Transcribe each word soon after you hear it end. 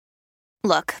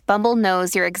Look, Bumble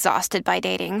knows you're exhausted by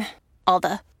dating. All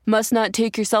the must not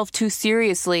take yourself too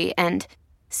seriously and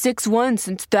 6'1"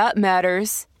 since that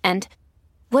matters. And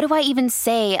what do I even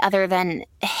say other than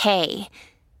hey?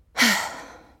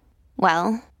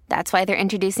 Well, that's why they're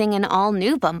introducing an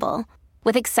all-new Bumble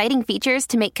with exciting features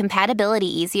to make compatibility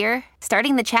easier,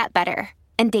 starting the chat better,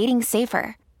 and dating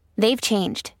safer. They've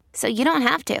changed, so you don't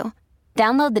have to.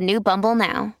 Download the new Bumble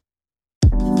now.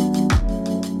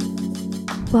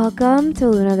 Welcome to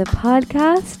Luna the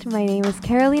podcast. My name is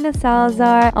Carolina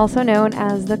Salazar, also known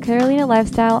as the Carolina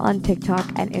Lifestyle on TikTok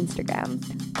and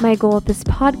Instagram. My goal with this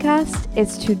podcast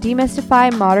is to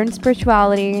demystify modern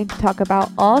spirituality, to talk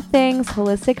about all things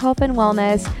holistic health and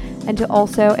wellness, and to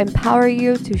also empower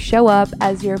you to show up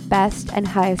as your best and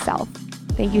highest self.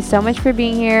 Thank you so much for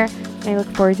being here, and I look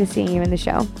forward to seeing you in the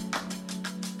show.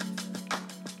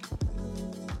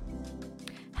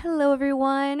 Hello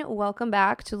everyone, welcome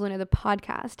back to Luna the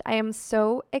podcast. I am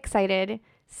so excited,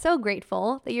 so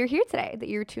grateful that you're here today, that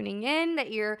you're tuning in,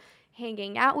 that you're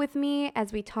hanging out with me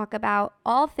as we talk about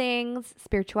all things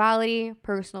spirituality,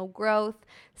 personal growth,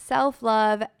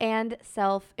 self-love, and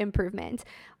self-improvement.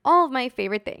 All of my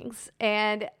favorite things.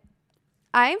 And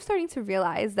I'm starting to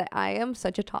realize that I am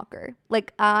such a talker.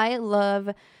 I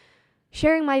love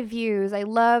sharing my views. I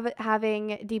love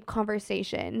having deep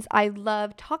conversations. I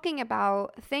love talking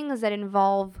about things that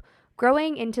involve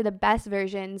growing into the best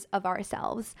versions of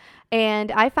ourselves. And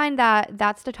I find that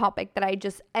that's the topic that I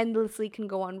just endlessly can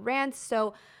go on rants.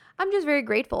 So I'm just very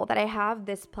grateful that I have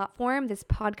this platform, this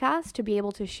podcast, to be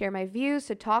able to share my views,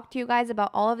 to talk to you guys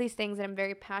about all of these things that I'm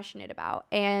very passionate about.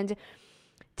 And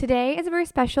today is a very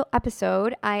special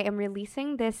episode. I am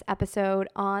releasing this episode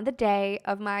on the day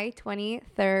of my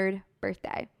 23rd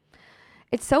birthday.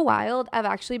 It's so wild. I've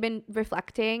actually been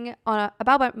reflecting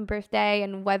about my birthday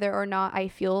and whether or not I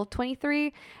feel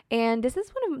 23. And this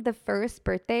is one of the first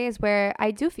birthdays where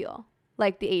I do feel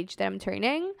like the age that I'm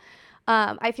turning.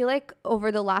 I feel like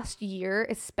over the last year,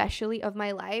 especially of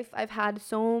my life, I've had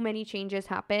so many changes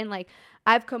happen.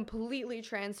 I've completely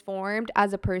transformed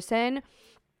as a person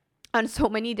on so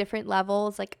many different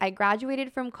levels. I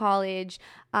graduated from college,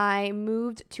 I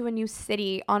moved to a new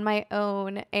city on my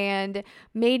own and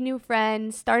made new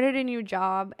friends, started a new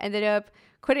job, ended up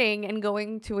quitting and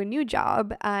going to a new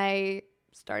job. I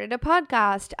started a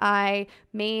podcast, I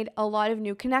made a lot of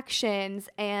new connections,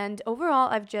 and overall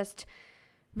I've just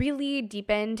really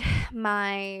deepened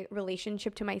my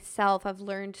relationship to myself. I've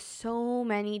learned so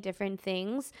many different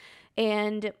things,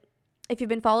 and if you've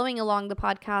been following along the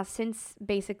podcast since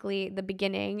basically the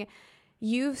beginning,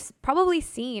 you've probably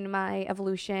seen my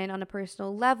evolution on a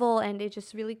personal level, and it's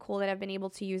just really cool that I've been able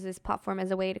to use this platform as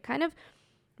a way to kind of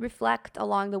reflect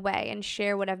along the way and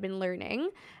share what I've been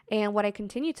learning and what I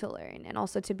continue to learn, and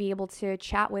also to be able to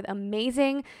chat with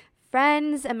amazing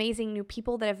friends, amazing new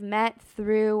people that I've met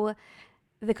through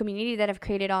the community that I've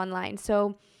created online.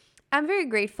 So I'm very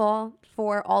grateful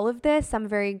for all of this. I'm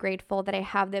very grateful that I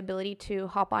have the ability to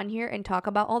hop on here and talk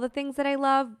about all the things that I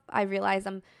love. I realize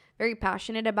I'm very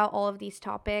passionate about all of these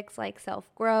topics like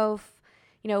self-growth,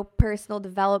 personal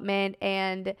development,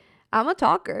 and I'm a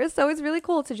talker. So it's really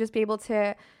cool to just be able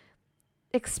to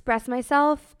express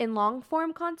myself in long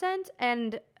form content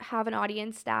and have an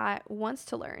audience that wants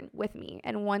to learn with me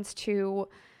and wants to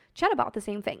chat about the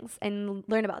same things and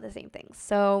learn about the same things.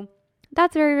 So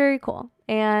that's very, very cool.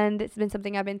 And it's been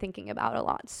something I've been thinking about a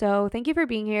lot. So thank you for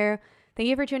being here. Thank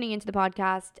you for tuning into the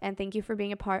podcast. And thank you for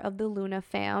being a part of the Luna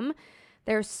fam.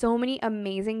 There are so many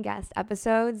amazing guest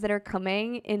episodes that are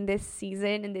coming in this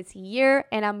season, in this year.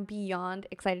 And I'm beyond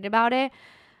excited about it.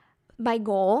 My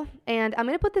goal, and I'm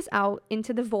going to put this out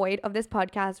into the void of this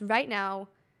podcast right now,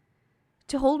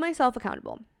 to hold myself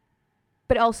accountable,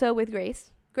 but also with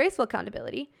graceful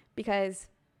accountability, because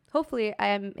hopefully I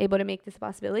am able to make this a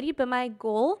possibility. But my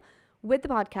goal with the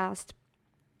podcast,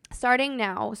 starting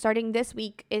this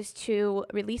week, is to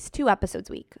release 2 episodes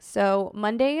a week. So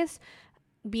Mondays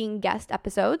being guest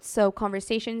episodes, so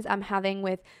conversations I'm having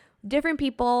with different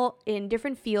people in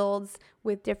different fields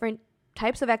with different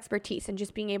types of expertise, and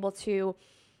just being able to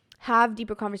have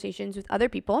deeper conversations with other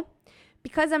people,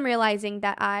 because I'm realizing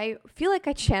that I feel like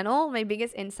I channel my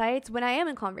biggest insights when I am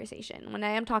in conversation, when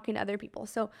I am talking to other people.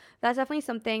 So that's definitely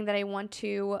something that I want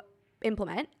to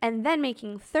implement. And then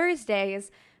making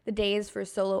Thursdays the days for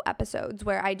solo episodes,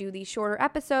 where I do these shorter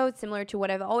episodes similar to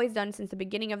what I've always done since the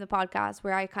beginning of the podcast,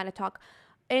 where I kind of talk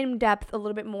in depth a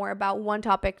little bit more about one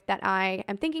topic that I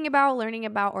am thinking about, learning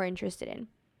about, or interested in.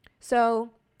 So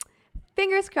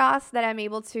fingers crossed that I'm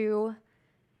able to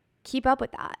keep up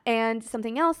with that. And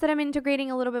something else that I'm integrating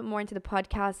a little bit more into the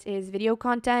podcast is video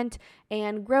content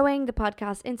and growing the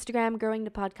podcast Instagram, growing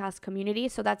the podcast community.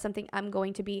 So that's something I'm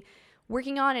going to be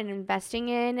working on and investing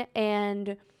in.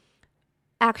 And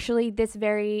actually, this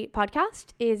very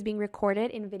podcast is being recorded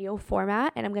in video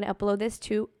format, and I'm going to upload this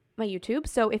to my YouTube.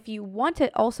 So if you want to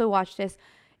also watch this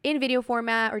in video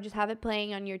format or just have it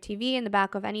playing on your TV in the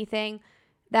back of anything,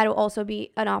 that will also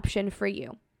be an option for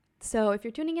you. So if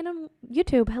you're tuning in on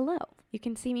YouTube, hello. You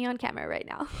can see me on camera right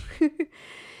now.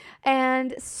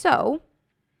 And so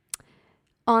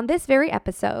on this very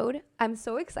episode, I'm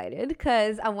so excited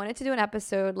because I wanted to do an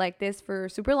episode like this for a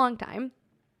super long time.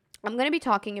 I'm going to be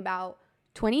talking about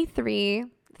 23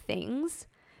 things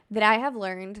that I have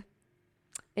learned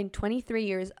in 23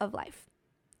 years of life.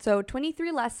 So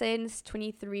 23 lessons,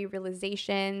 23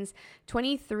 realizations,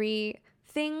 23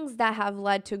 things that have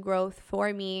led to growth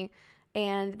for me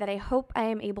and that I hope I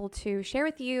am able to share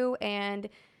with you. And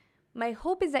my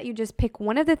hope is that you just pick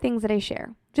one of the things that I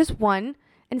share, just one,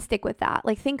 and stick with that.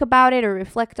 Like think about it or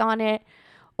reflect on it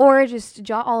or just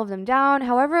jot all of them down.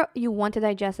 However you want to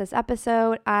digest this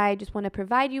episode, I just want to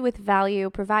provide you with value,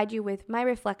 provide you with my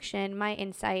reflection, my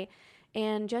insight,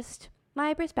 and just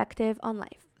my perspective on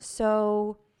life.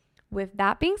 So with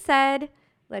that being said,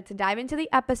 let's dive into the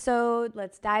episode.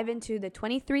 Let's dive into the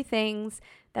 23 things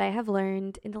that I have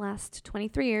learned in the last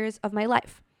 23 years of my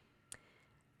life.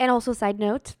 And also, side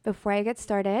note, before I get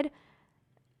started,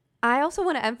 I also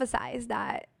want to emphasize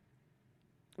that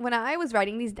when I was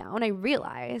writing these down, I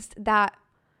realized that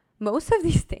most of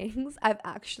these things I've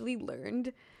actually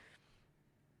learned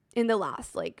in the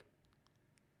last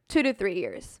 2 to 3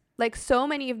 years. Like so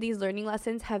many of these learning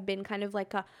lessons have been kind of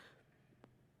like a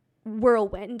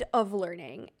whirlwind of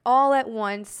learning all at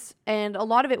once, and a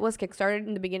lot of it was kickstarted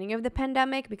in the beginning of the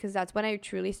pandemic because that's when I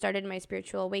truly started my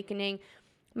spiritual awakening,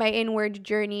 my inward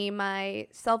journey, my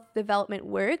self-development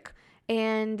work,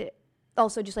 and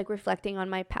also just reflecting on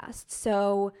my past.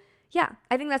 So yeah,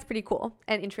 I think that's pretty cool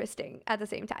and interesting at the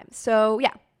same time. So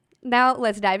yeah, now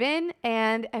let's dive in,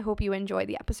 and I hope you enjoy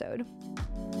the episode.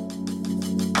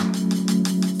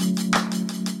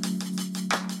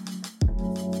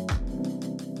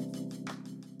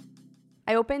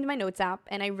 I opened my notes app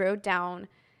and I wrote down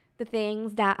the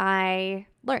things that I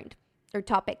learned or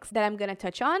topics that I'm going to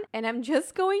touch on. And I'm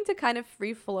just going to kind of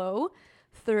free flow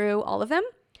through all of them.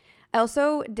 I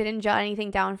also didn't jot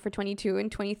anything down for 22 and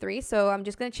 23. So I'm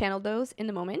just going to channel those in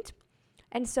the moment.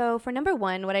 And so for number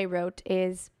 1, what I wrote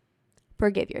is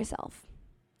forgive yourself.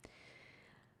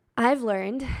 I've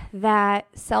learned that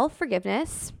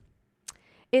self-forgiveness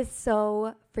is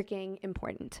so freaking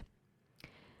important.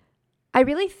 I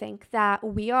really think that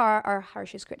we are our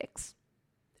harshest critics.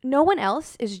 No one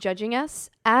else is judging us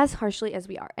as harshly as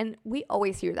we are. And we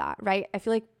always hear that, right? I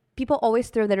feel like people always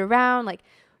throw that around, like,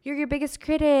 you're your biggest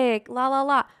critic, la, la,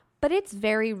 la. But it's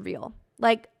very real.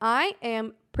 I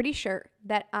am pretty sure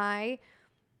that I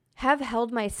have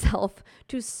held myself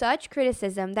to such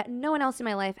criticism that no one else in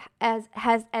my life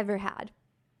has ever had.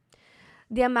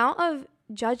 The amount of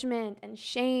judgment and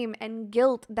shame and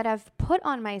guilt that I've put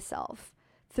on myself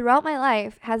throughout my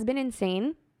life has been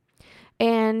insane.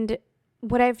 And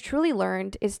what I've truly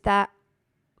learned is that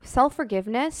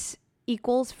self-forgiveness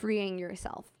equals freeing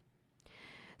yourself.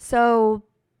 So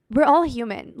we're all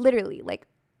human, literally.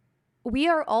 We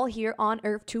are all here on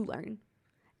earth to learn.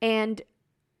 And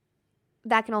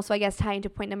that can also, I guess, tie into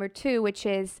point number 2, which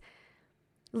is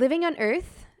living on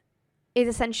earth is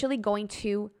essentially going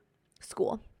to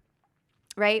school,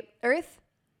 right? Earth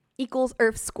equals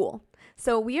earth school.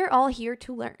 So we are all here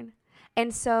to learn.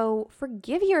 And so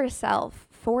forgive yourself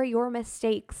for your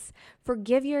mistakes.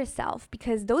 Forgive yourself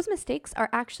because those mistakes are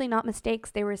actually not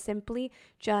mistakes. They were simply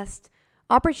just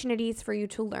opportunities for you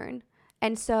to learn.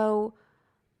 And so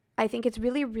I think it's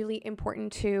really, really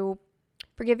important to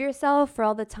forgive yourself for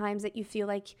all the times that you feel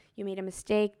like you made a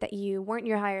mistake, that you weren't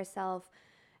your higher self,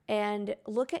 and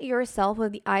look at yourself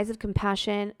with the eyes of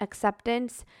compassion,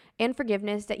 acceptance, and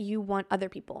forgiveness that you want other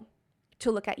people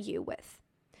to look at you with,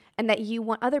 and that you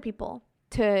want other people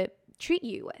to treat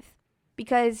you with.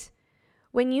 Because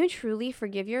when you truly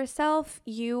forgive yourself,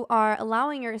 you are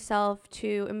allowing yourself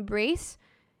to embrace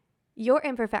your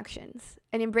imperfections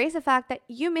and embrace the fact that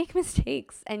you make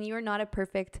mistakes and you're not a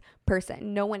perfect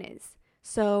person. No one is.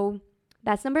 So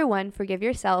that's number 1, forgive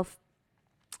yourself.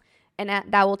 And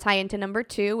that will tie into number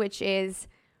 2, which is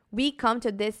we come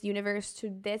to this universe, to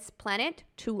this planet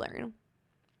to learn.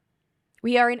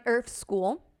 We are in Earth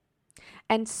school.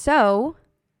 And so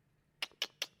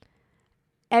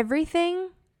everything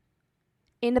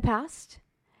in the past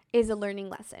is a learning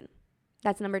lesson.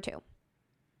 That's number 2.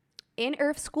 In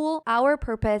IRF school, our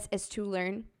purpose is to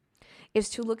learn, is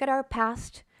to look at our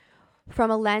past from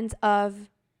a lens of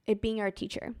it being our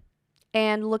teacher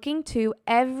and looking to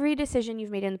every decision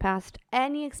you've made in the past,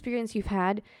 any experience you've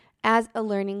had as a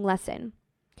learning lesson.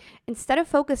 Instead of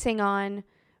focusing on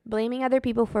blaming other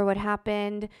people for what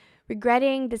happened,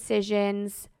 regretting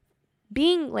decisions,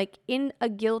 being like in a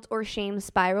guilt or shame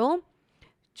spiral,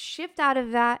 shift out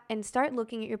of that and start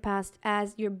looking at your past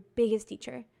as your biggest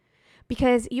teacher.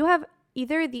 Because you have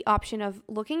either the option of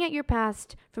looking at your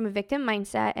past from a victim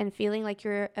mindset and feeling like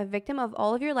you're a victim of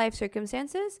all of your life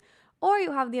circumstances, or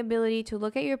you have the ability to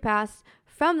look at your past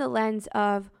from the lens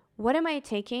of, what am I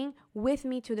taking with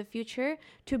me to the future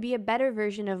to be a better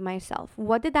version of myself?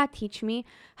 What did that teach me?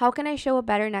 How can I show up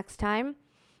better next time?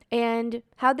 And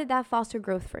how did that foster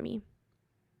growth for me?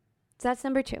 So that's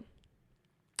number 2.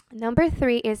 Number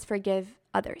 3 is forgive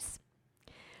others.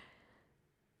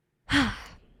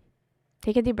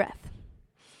 Take a deep breath.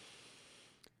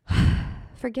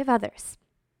 Forgive others.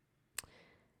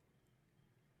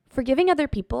 Forgiving other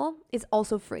people is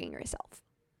also freeing yourself.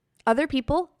 Other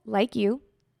people, like you,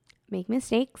 make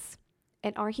mistakes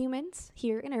and are humans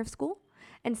here in IRF school.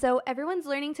 And so everyone's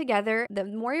learning together. The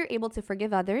more you're able to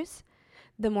forgive others,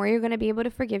 the more you're going to be able to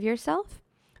forgive yourself.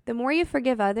 The more you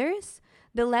forgive others,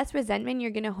 the less resentment you're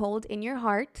going to hold in your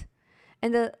heart,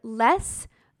 and the less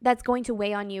that's going to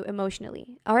weigh on you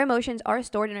emotionally. Our emotions are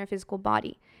stored in our physical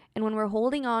body. And when we're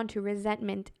holding on to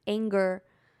resentment, anger,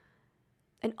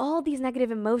 and all these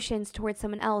negative emotions towards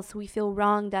someone else who we feel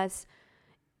wronged us,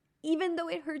 even though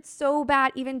it hurts so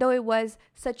bad, even though it was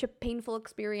such a painful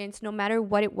experience, no matter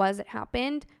what it was that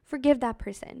happened, forgive that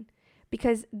person.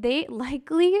 Because they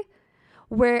likely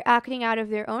were acting out of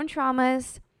their own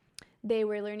traumas, they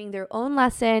were learning their own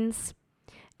lessons,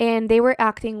 and they were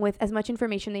acting with as much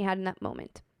information they had in that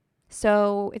moment.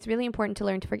 So it's really important to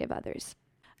learn to forgive others.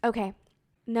 Okay,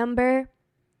 number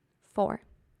 4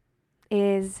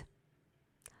 is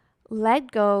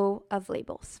let go of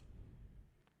labels.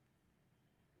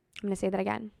 I'm going to say that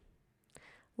again.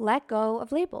 Let go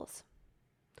of labels.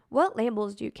 What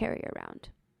labels do you carry around?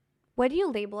 What do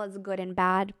you label as good and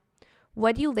bad?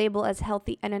 What do you label as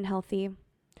healthy and unhealthy?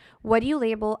 What do you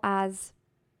label as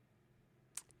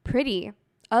pretty,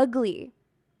 ugly?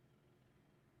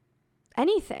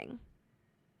 Anything.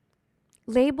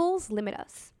 Labels limit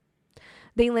us.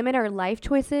 They limit our life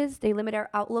choices, they limit our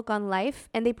outlook on life,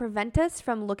 and they prevent us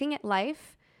from looking at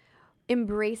life,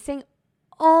 embracing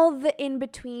all the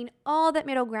in-between, all that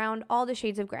middle ground, all the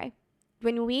shades of gray.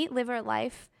 When we live our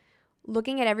life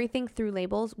looking at everything through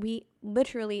labels, we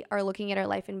literally are looking at our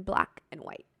life in black and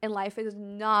white. And life is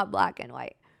not black and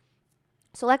white.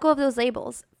 So let go of those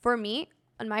labels. For me,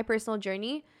 on my personal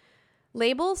journey,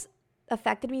 labels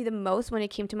affected me the most when it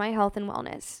came to my health and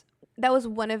wellness. That was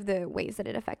one of the ways that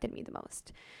it affected me the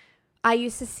most. I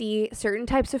used to see certain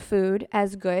types of food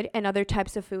as good and other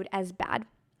types of food as bad.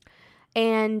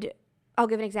 And I'll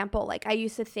give an example. Like, I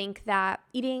used to think that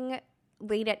eating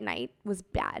late at night was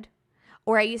bad.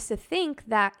 Or I used to think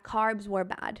that carbs were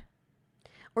bad.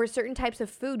 Or certain types of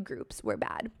food groups were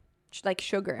bad, like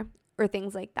sugar or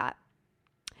things like that.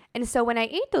 And so when I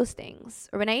ate those things,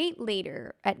 or when I ate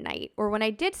later at night, or when I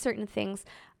did certain things,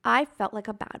 I felt like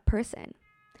a bad person.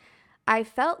 I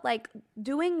felt like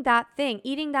doing that thing,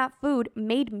 eating that food,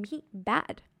 made me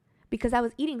bad because I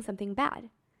was eating something bad.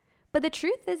 But the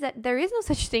truth is that there is no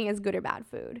such thing as good or bad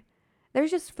food.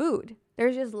 There's just food.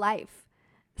 There's just life.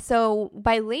 So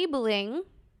by labeling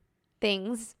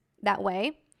things that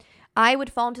way, I would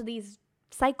fall into these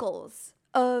cycles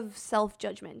of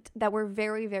self-judgment that were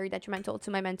very, very detrimental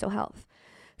to my mental health.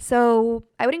 So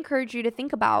I would encourage you to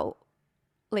think about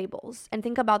labels and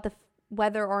think about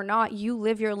whether or not you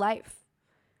live your life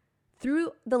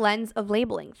through the lens of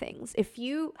labeling things. If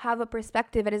you have a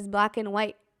perspective that is black and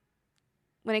white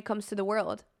when it comes to the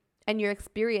world and your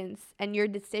experience and your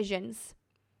decisions,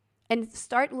 and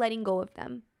start letting go of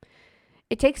them.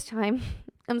 It takes time.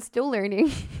 I'm still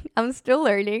learning.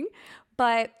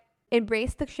 But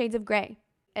embrace the shades of gray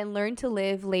and learn to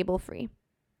live label free.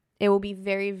 It will be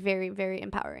very, very, very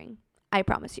empowering. I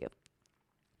promise you.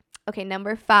 Okay,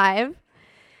 number 5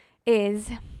 is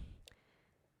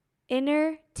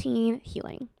inner teen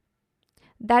healing.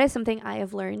 That is something I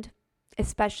have learned,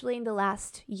 especially in the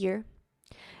last year.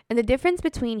 And the difference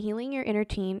between healing your inner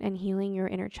teen and healing your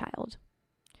inner child.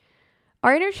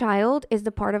 Our inner child is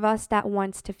the part of us that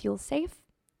wants to feel safe,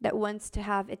 that wants to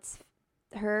have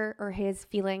her or his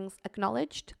feelings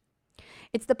acknowledged.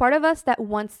 It's the part of us that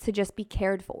wants to just be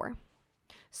cared for.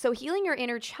 So healing your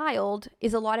inner child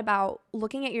is a lot about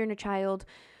looking at your inner child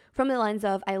from the lens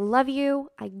of, I love you,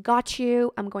 I got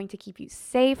you, I'm going to keep you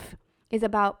safe, is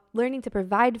about learning to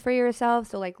provide for yourself.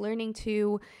 So like learning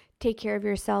to take care of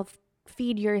yourself,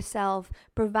 feed yourself,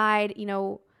 provide,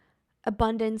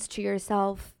 abundance to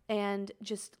yourself, and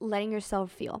just letting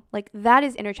yourself feel. Like that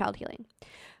is inner child healing.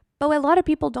 But a lot of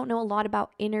people don't know a lot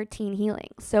about inner teen healing.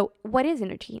 So what is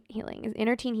inner teen healing?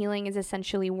 Inner teen healing is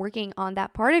essentially working on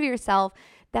that part of yourself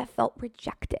that felt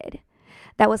rejected,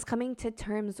 that was coming to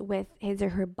terms with his or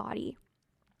her body,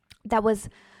 that was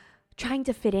trying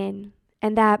to fit in,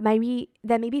 and that maybe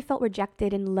felt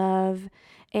rejected in love,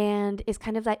 and is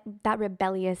kind of like that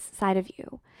rebellious side of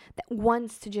you that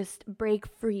wants to just break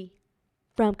free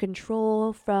from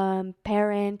control, from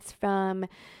parents, from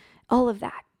all of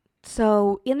that.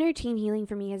 So inner teen healing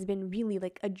for me has been really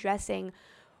like addressing,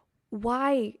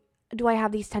 why do I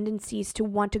have these tendencies to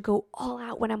want to go all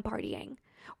out when I'm partying,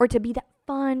 or to be that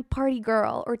fun party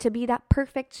girl, or to be that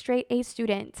perfect straight A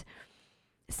student?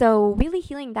 So really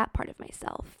healing that part of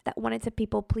myself that wanted to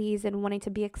people please and wanting to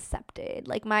be accepted.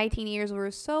 Like my teen years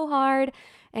were so hard,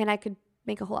 and I could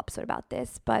make a whole episode about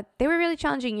this, but they were really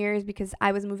challenging years because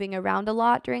I was moving around a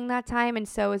lot during that time. And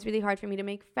so it was really hard for me to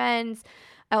make friends.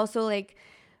 I also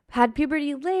had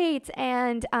puberty late,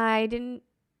 and I didn't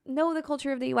know the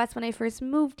culture of the US when I first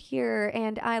moved here,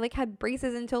 and I had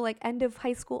braces until end of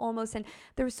high school almost, and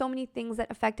there were so many things that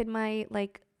affected my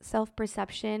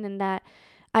self-perception and that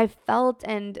I felt,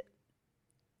 and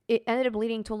it ended up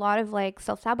leading to a lot of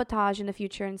self-sabotage in the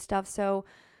future and stuff. So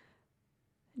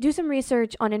do some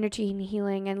research on inner teen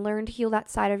healing and learn to heal that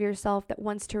side of yourself that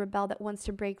wants to rebel, that wants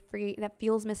to break free, that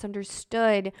feels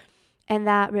misunderstood, and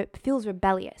that feels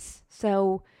rebellious.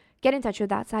 So get in touch with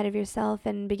that side of yourself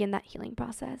and begin that healing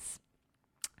process.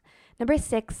 Number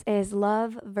 6 is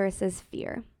love versus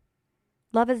fear.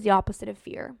 Love is the opposite of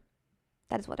fear.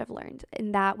 That is what I've learned.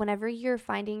 In that whenever you're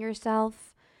finding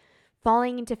yourself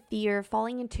falling into fear,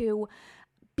 falling into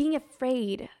being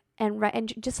afraid,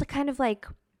 and just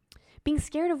being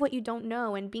scared of what you don't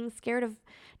know, and being scared of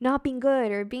not being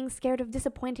good, or being scared of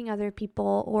disappointing other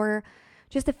people, or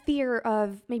just the fear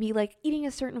of maybe eating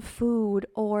a certain food,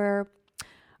 or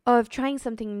of trying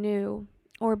something new,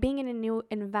 or being in a new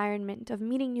environment, of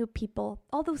meeting new people.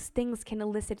 All those things can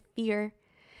elicit fear.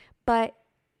 But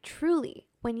truly,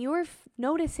 when you're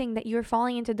noticing that you're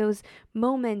falling into those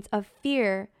moments of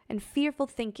fear and fearful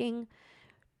thinking,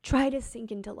 try to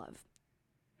sink into love.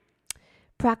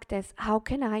 Practice, how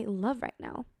can I love right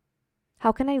now?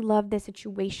 How can I love this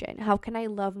situation? How can I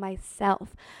love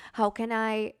myself? How can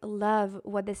I love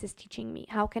what this is teaching me?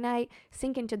 How can I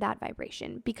sink into that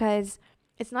vibration? Because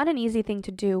it's not an easy thing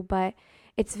to do, but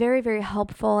it's very, very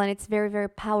helpful, and it's very, very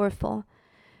powerful.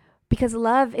 Because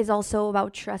love is also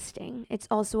about trusting. It's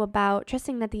also about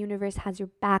trusting that the universe has your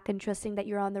back, and trusting that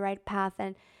you're on the right path,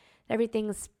 and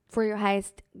everything's for your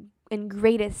highest and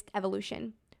greatest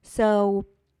evolution. So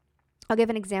I'll give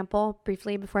an example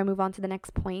briefly before I move on to the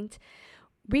next point.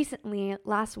 Recently,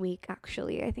 last week,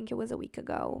 actually, I think it was a week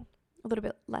ago, a little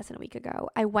bit less than a week ago,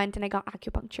 I went and I got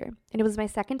acupuncture. And it was my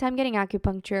second time getting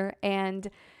acupuncture. And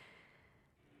if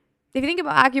you think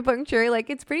about acupuncture,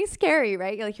 it's pretty scary,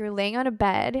 right? You're laying on a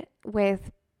bed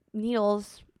with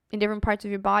needles in different parts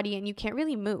of your body, and you can't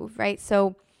really move, right?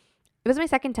 So it was my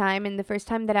second time, and the first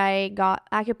time that I got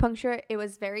acupuncture, it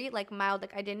was very mild.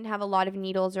 I didn't have a lot of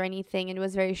needles or anything, and it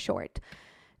was very short.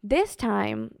 This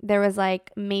time there was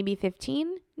maybe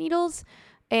 15 needles,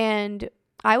 and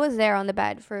I was there on the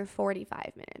bed for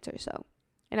 45 minutes or so.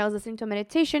 And I was listening to a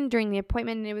meditation during the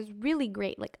appointment, and it was really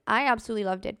great. I absolutely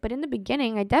loved it. But in the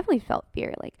beginning, I definitely felt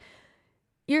fear.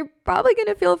 You're probably going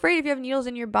to feel afraid if you have needles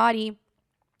in your body.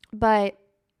 But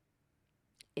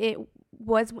it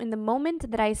was in the moment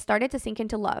that I started to sink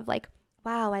into love.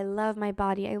 Wow, I love my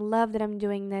body. I love that I'm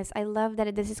doing this. I love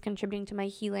that this is contributing to my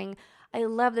healing. I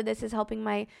love that this is helping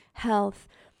my health.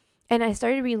 And I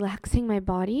started relaxing my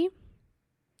body.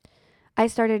 I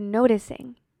started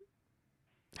noticing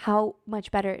how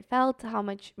much better it felt, how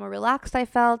much more relaxed I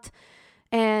felt.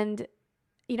 And,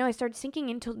 I started sinking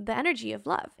into the energy of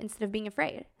love instead of being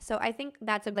afraid. So I think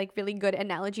that's a really good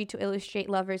analogy to illustrate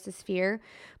love versus fear.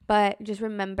 But just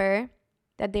remember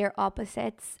that they're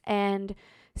opposites, and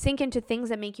sink into things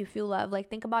that make you feel love.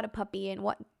 Think about a puppy and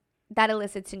what that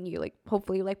elicits in you,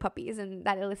 hopefully puppies, and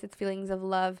that elicits feelings of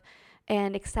love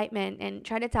and excitement, and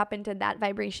try to tap into that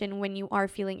vibration when you are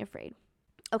feeling afraid.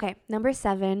 Okay, number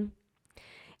 7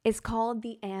 is called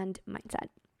the and mindset.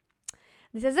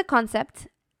 This is a concept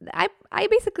that I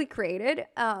basically created,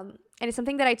 and it's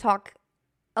something that I talk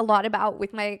a lot about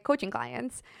with my coaching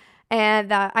clients.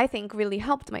 And that I think really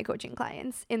helped my coaching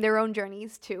clients in their own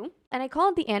journeys too. And I call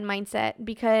it the and mindset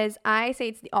because I say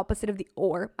it's the opposite of the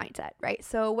or mindset, right?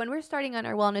 So when we're starting on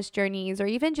our wellness journeys, or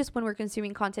even just when we're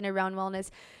consuming content around wellness,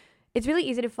 it's really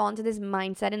easy to fall into this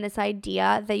mindset and this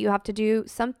idea that you have to do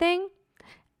something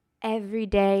every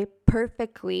day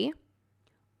perfectly,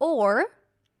 or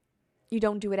you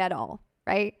don't do it at all,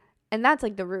 right? And that's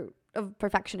like the root of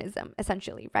perfectionism,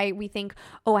 essentially, right? We think,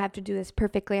 oh, I have to do this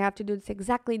perfectly. I have to do this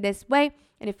exactly this way.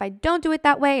 And if I don't do it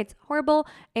that way, it's horrible.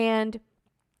 And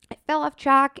I fell off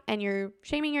track, and you're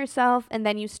shaming yourself. And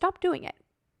then you stop doing it.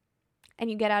 And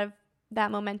you get out of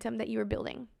that momentum that you were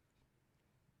building.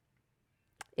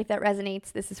 If that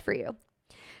resonates, this is for you.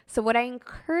 So what I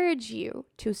encourage you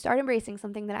to start embracing,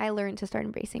 something that I learned to start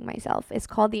embracing myself, is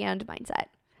called the and mindset.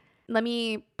 Let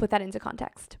me put that into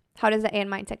context. How does the and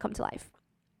mindset come to life?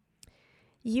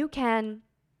 You can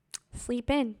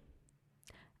sleep in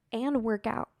and work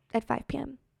out at 5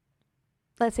 p.m.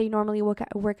 Let's say you normally work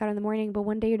out in the morning, but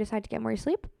one day you decide to get more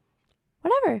sleep.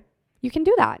 Whatever. You can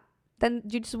do that. Then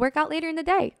you just work out later in the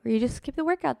day, or you just skip the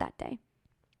workout that day.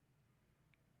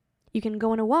 You can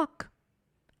go on a walk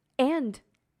and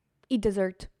eat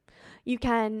dessert. You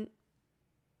can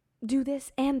do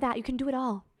this and that. You can do it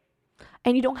all.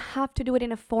 And you don't have to do it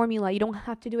in a formula. You don't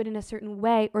have to do it in a certain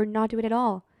way or not do it at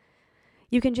all.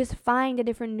 You can just find the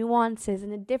different nuances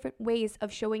and the different ways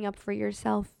of showing up for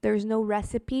yourself. There's no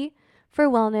recipe for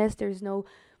wellness. There's no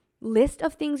list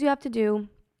of things you have to do.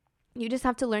 You just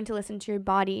have to learn to listen to your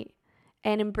body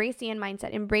and embrace the end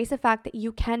mindset. Embrace the fact that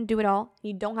you can do it all.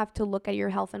 You don't have to look at your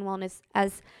health and wellness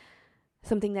as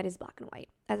something that is black and white,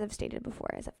 as I've stated before,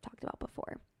 as I've talked about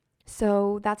before.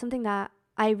 So that's something that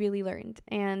I really learned,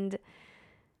 and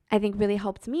I think really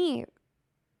helped me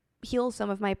heal some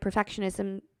of my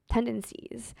perfectionism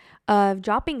tendencies of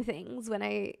dropping things when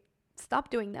I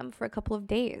stopped doing them for a couple of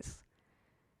days.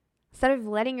 Instead of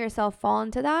letting yourself fall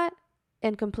into that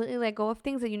and completely let go of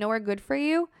things that you know are good for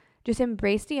you, just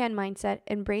embrace the end mindset.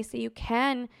 Embrace that you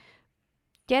can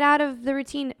get out of the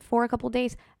routine for a couple of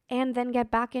days and then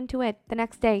get back into it the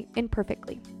next day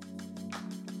imperfectly.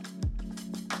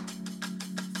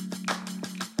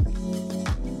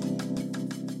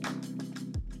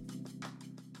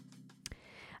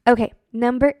 Okay,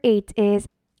 number 8 is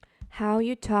how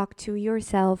you talk to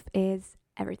yourself is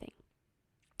everything.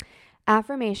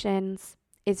 Affirmations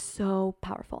is so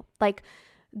powerful. Like,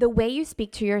 the way you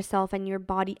speak to yourself and your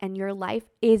body and your life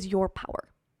is your power,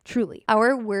 truly.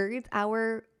 Our words,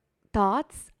 our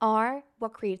thoughts are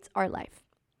what creates our life.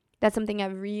 That's something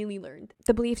I've really learned.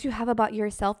 The beliefs you have about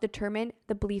yourself determine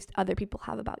the beliefs other people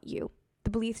have about you.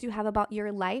 The beliefs you have about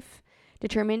your life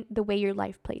determine the way your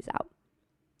life plays out.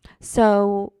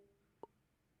 So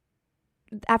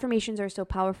affirmations are so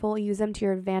powerful. Use them to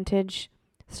your advantage.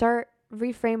 Start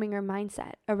reframing your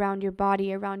mindset around your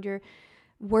body, around your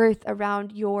worth,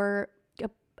 around your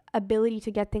ability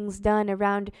to get things done,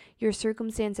 around your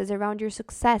circumstances, around your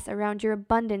success, around your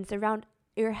abundance, around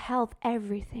your health,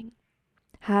 everything.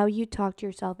 How you talk to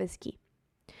yourself is key.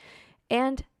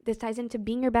 And this ties into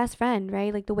being your best friend,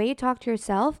 right? Like, the way you talk to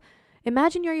yourself,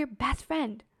 imagine you're your best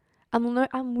friend.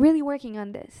 I'm really working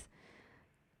on this.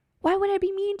 Why would I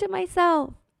be mean to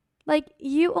myself? Like,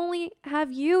 you only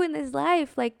have you in this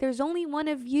life. Like, there's only one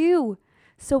of you.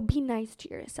 So be nice to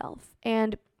yourself.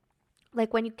 And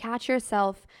like, when you catch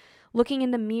yourself looking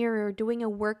in the mirror, doing a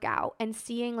workout and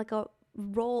seeing like a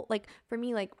roll, like for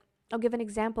me, like I'll give an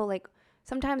example. Like,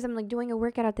 sometimes I'm like doing a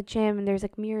workout at the gym and there's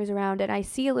like mirrors around and I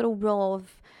see a little roll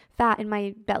of fat in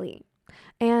my belly.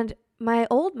 And my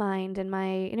old mind and my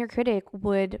inner critic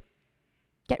would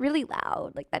get really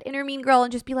loud, like that inner mean girl,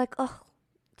 and just be like, oh,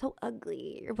 so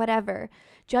ugly or whatever,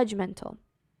 judgmental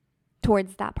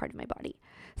towards that part of my body.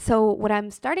 So what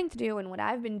I'm starting to do and what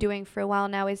I've been doing for a while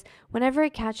now is whenever I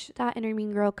catch that inner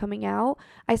mean girl coming out,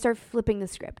 I start flipping the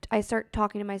script. I start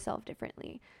talking to myself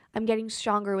differently. I'm getting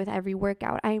stronger with every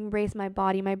workout. I embrace my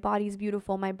body. My body's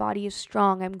beautiful. My body is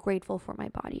strong. I'm grateful for my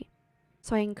body.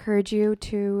 So I encourage you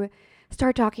to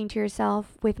start talking to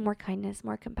yourself with more kindness,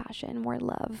 more compassion, more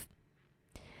love.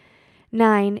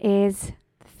 9 is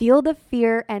feel the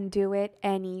fear and do it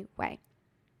anyway.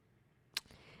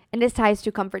 And this ties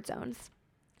to comfort zones.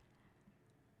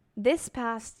 This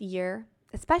past year,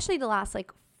 especially the last 5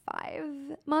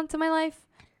 months of my life,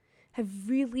 have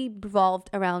really revolved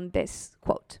around this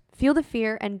quote. Feel the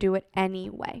fear and do it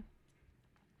anyway.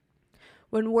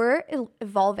 When we're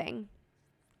evolving,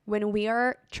 when we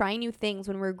are trying new things,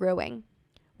 when we're growing,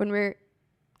 when we're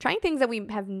trying things that we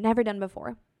have never done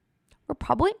before, we're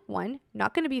probably, 1,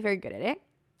 not going to be very good at it,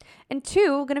 and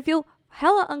 2, going to feel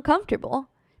hella uncomfortable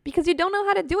because you don't know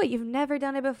how to do it. You've never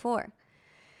done it before.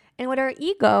 And with our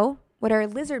ego, with our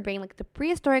lizard brain, like the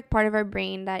prehistoric part of our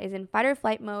brain that is in fight or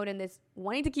flight mode and this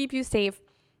wanting to keep you safe,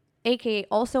 aka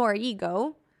also our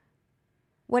ego,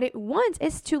 what it wants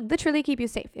is to literally keep you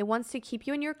safe. It wants to keep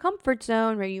you in your comfort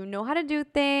zone where you know how to do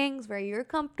things, where you're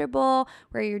comfortable,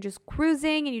 where you're just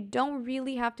cruising and you don't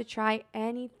really have to try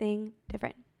anything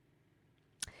different.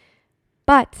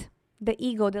 But the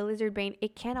ego, the lizard brain,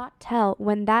 it cannot tell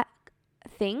when that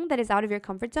thing that is out of your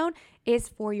comfort zone is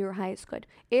for your highest good,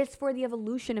 is for the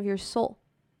evolution of your soul.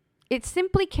 It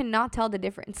simply cannot tell the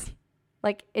difference.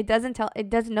 Like it doesn't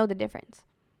know the difference.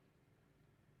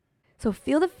 So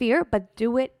feel the fear, but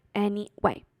do it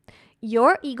anyway.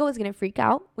 Your ego is going to freak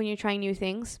out when you're trying new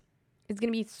things. It's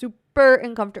going to be super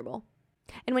uncomfortable.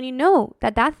 And when you know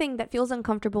that that thing that feels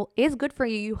uncomfortable is good for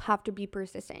you, you have to be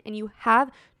persistent. And you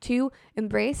have to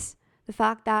embrace the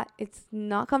fact that it's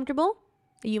not comfortable.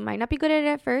 You might not be good at it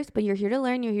at first, but you're here to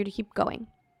learn. You're here to keep going.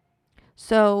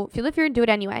 So feel the fear and do it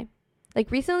anyway.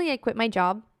 Like recently, I quit my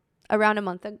job around a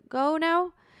month ago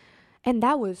now. And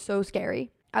that was so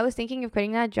scary. I was thinking of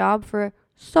quitting that job for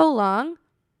so long.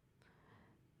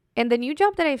 And the new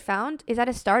job that I found is at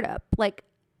a startup. Like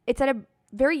it's at a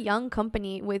very young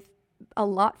company with a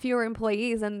lot fewer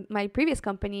employees than my previous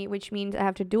company, which means I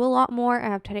have to do a lot more. I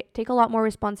have to take a lot more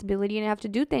responsibility and I have to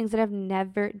do things that I've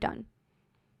never done.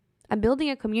 I'm building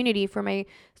a community for my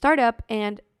startup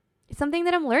and it's something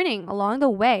that I'm learning along the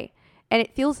way. And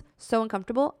it feels so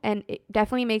uncomfortable and it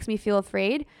definitely makes me feel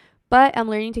afraid. But I'm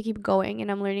learning to keep going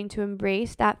and I'm learning to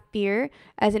embrace that fear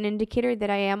as an indicator that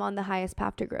I am on the highest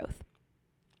path to growth.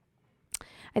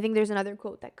 I think there's another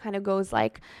quote that kind of goes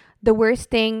like, the worst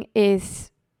thing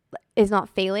is not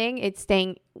failing, it's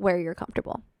staying where you're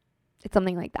comfortable. It's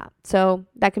something like that. So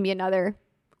that can be another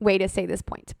way to say this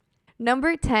point.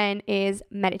 Number 10 is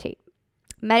meditate.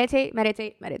 Meditate.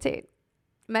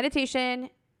 Meditation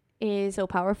is so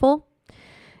powerful.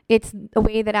 It's a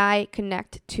way that I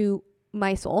connect to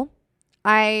my soul.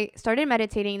 I started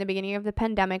meditating in the beginning of the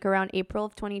pandemic around April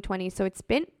of 2020. So it's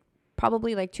been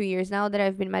probably like 2 years now that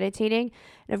I've been meditating.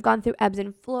 And I've gone through ebbs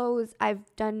and flows.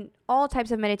 I've done all types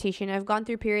of meditation. I've gone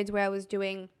through periods where I was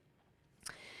doing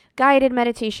guided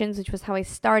meditations, which was how I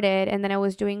started. And then I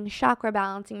was doing chakra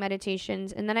balancing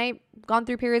meditations. And then I've gone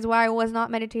through periods where I was not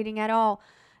meditating at all.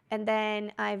 And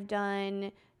then I've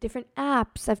done different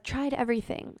apps. I've tried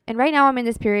everything. And right now I'm in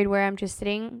this period where I'm just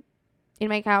sitting in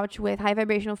my couch with high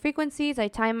vibrational frequencies. I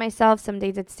time myself. Some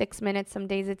days it's 6 minutes. Some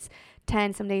days it's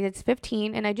 10. Some days it's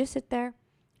 15. And I just sit there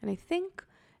and I think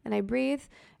and I breathe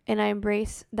and I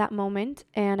embrace that moment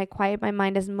and I quiet my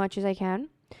mind as much as I can.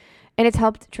 And it's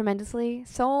helped tremendously,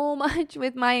 so much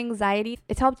with my anxiety.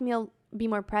 It's helped me be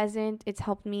more present. It's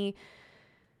helped me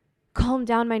calm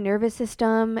down my nervous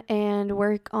system and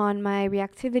work on my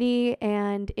reactivity.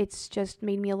 And it's just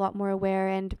made me a lot more aware.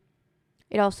 And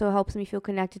it also helps me feel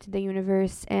connected to the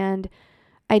universe. And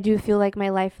I do feel like my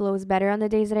life flows better on the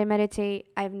days that I meditate.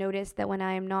 I've noticed that when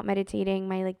I am not meditating,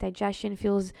 my digestion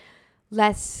feels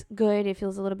less good. It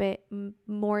feels a little bit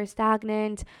more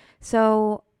stagnant.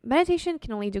 So meditation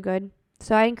can only do good.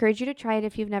 So I encourage you to try it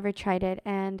if you've never tried it.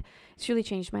 And it's really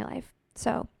changed my life.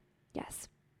 So yes,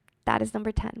 that is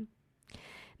number 10.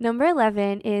 Number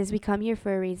 11 is we come here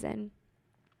for a reason.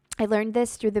 I learned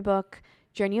this through the book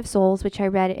Journey of Souls, which I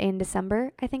read in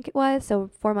December, I think it was, so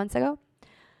 4 months ago.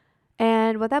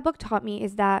 And what that book taught me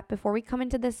is that before we come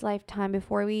into this lifetime,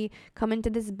 before we come into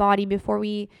this body, before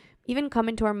we even come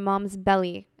into our mom's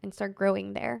belly and start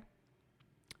growing there,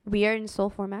 we are in soul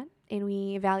format and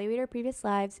we evaluate our previous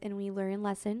lives and we learn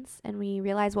lessons and we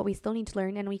realize what we still need to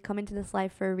learn and we come into this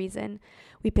life for a reason.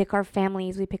 We pick our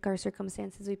families, we pick our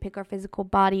circumstances, we pick our physical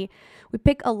body. We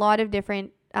pick a lot of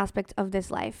different aspects of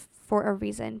this life for a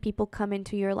reason. People come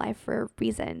into your life for a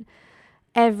reason.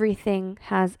 Everything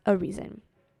has a reason.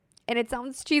 And it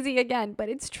sounds cheesy again, but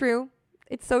it's true.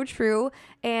 It's so true.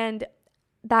 And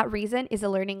that reason is a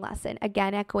learning lesson.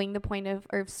 Again, echoing the point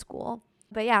of school.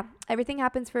 But yeah, everything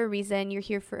happens for a reason. You're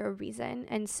here for a reason.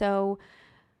 And so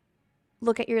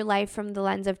look at your life from the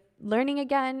lens of learning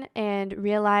again and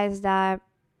realize that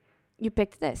you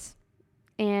picked this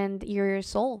and your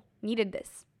soul needed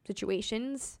this.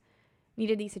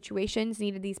 Needed these situations,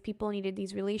 needed these people, needed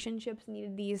these relationships,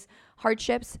 needed these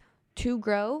hardships to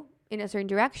grow in a certain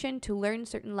direction, to learn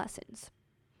certain lessons.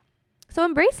 So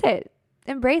embrace it.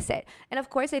 And of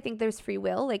course, I think there's free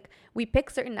will. Like we pick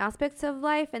certain aspects of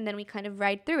life and then we kind of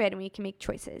ride through it and we can make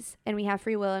choices and we have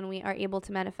free will and we are able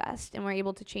to manifest and we're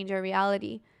able to change our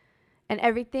reality. And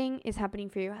everything is happening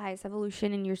for your highest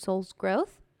evolution and your soul's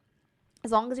growth,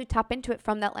 as long as you tap into it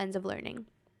from that lens of learning.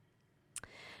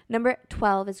 Number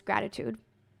 12 is gratitude.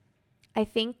 I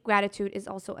think gratitude is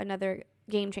also another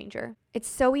game changer. It's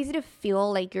so easy to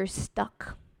feel like you're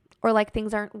stuck or like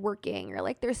things aren't working or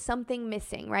like there's something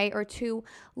missing, right? Or to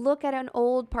look at an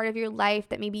old part of your life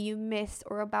that maybe you missed,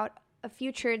 or about a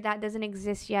future that doesn't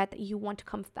exist yet that you want to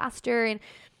come faster. And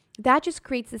that just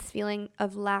creates this feeling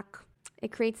of lack.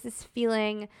 It creates this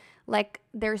feeling like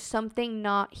there's something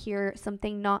not here,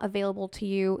 something not available to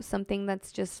you, something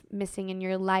that's just missing in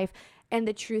your life. And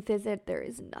the truth is that there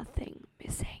is nothing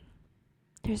missing.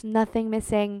 There's nothing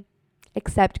missing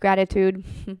except gratitude,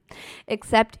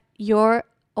 except your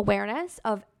awareness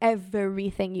of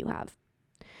everything you have.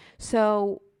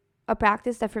 So a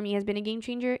practice that for me has been a game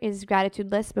changer is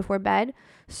gratitude lists before bed.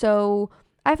 So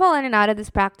I fall in and out of this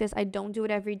practice. I don't do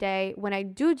it every day. When I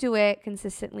do it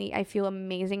consistently, I feel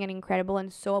amazing and incredible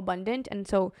and so abundant. And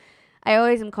so I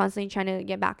always am constantly trying to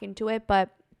get back into it, but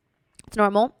it's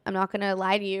normal. I'm not going to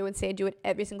lie to you and say I do it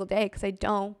every single day, because I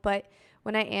don't. But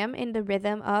when I am in the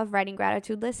rhythm of writing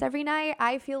gratitude lists every night,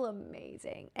 I feel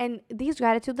amazing. And these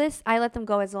gratitude lists, I let them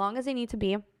go as long as they need to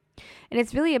be. And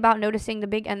it's really about noticing the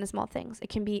big and the small things. It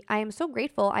can be, I am so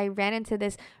grateful I ran into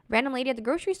this random lady at the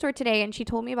grocery store today and she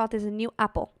told me about this new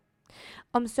apple.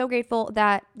 I'm so grateful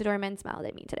that the doorman smiled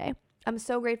at me today. I'm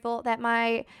so grateful that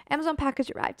my Amazon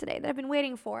package arrived today that I've been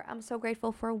waiting for. I'm so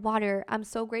grateful for water. I'm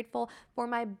so grateful for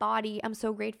my body. I'm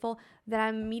so grateful that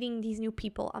I'm meeting these new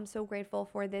people. I'm so grateful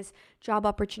for this job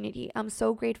opportunity. I'm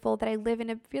so grateful that I live in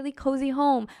a really cozy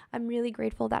home. I'm really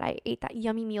grateful that I ate that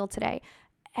yummy meal today.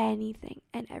 Anything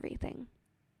and everything.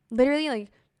 Literally,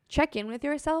 like, check in with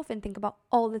yourself and think about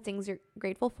all the things you're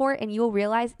grateful for, and you will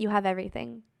realize you have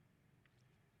everything.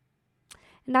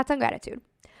 And that's on gratitude.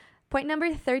 Point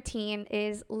number 13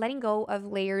 is letting go of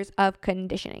layers of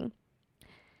conditioning.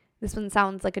 This one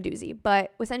sounds like a doozy,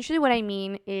 but essentially what I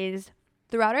mean is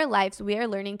throughout our lives, we are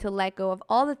learning to let go of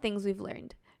all the things we've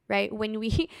learned, right? When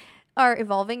we are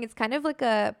evolving, it's kind of like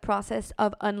a process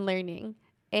of unlearning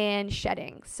and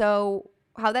shedding. So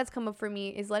how that's come up for me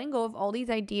is letting go of all these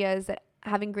ideas that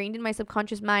have ingrained in my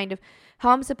subconscious mind of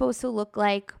how I'm supposed to look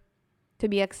like to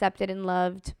be accepted and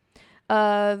loved,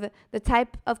 of the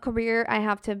type of career I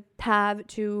have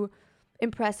to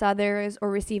impress others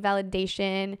or receive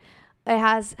validation. It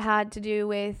has had to do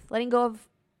with letting go of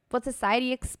what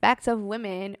society expects of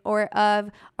women, or of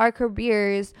our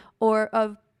careers, or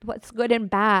of what's good and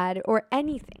bad, or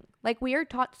anything. Like, we are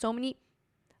taught so many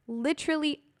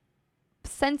literally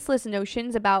senseless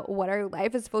notions about what our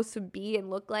life is supposed to be and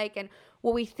look like, and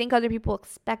what we think other people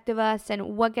expect of us,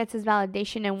 and what gets us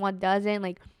validation and what doesn't.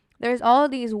 Like, there's all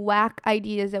of these whack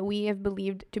ideas that we have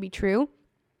believed to be true.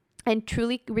 And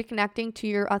truly reconnecting to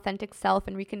your authentic self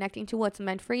and reconnecting to what's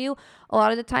meant for you, a lot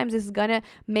of the times is gonna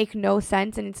make no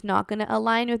sense, and it's not gonna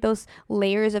align with those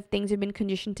layers of things you've been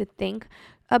conditioned to think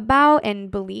about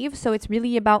and believe. So it's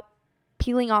really about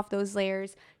peeling off those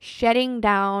layers, shedding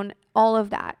down all of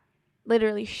that,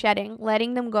 literally shedding,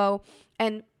 letting them go,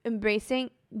 and embracing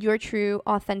your true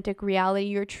authentic reality,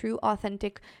 your true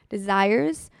authentic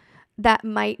desires that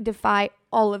might defy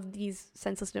all of these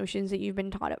senseless notions that you've been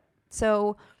taught of.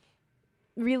 So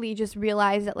really just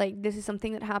realize that, like, this is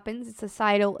something that happens. It's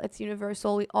societal, it's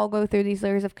universal. We all go through these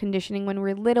layers of conditioning when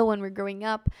we're little, when we're growing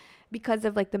up, because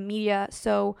of like the media.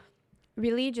 So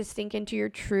really just sink into your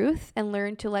truth and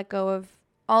learn to let go of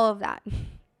all of that.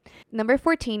 Number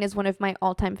 14 is one of my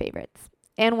all-time favorites,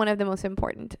 and one of the most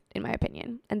important, in my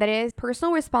opinion. And that is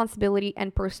personal responsibility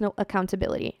and personal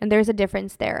accountability. And there's a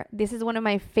difference there. This is one of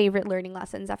my favorite learning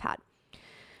lessons I've had.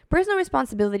 Personal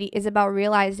responsibility is about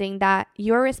realizing that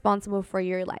you're responsible for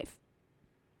your life.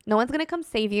 No one's going to come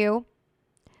save you.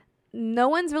 No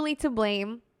one's really to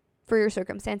blame for your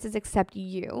circumstances except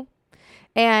you.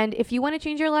 And if you want to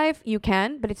change your life, you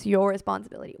can, but it's your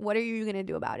responsibility. What are you going to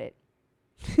do about it?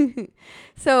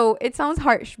 So it sounds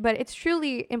harsh, but it's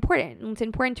truly important. It's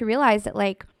important to realize that,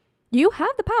 like, you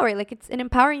have the power. Like, it's an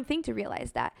empowering thing to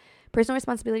realize that. Personal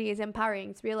responsibility is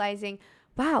empowering. It's realizing,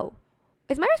 wow,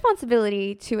 it's my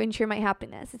responsibility to ensure my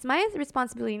happiness. It's my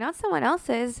responsibility, not someone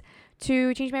else's,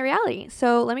 to change my reality.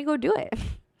 So let me go do it.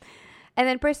 And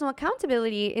then personal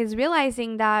accountability is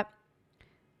realizing that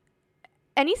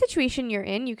any situation you're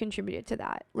in, you contributed to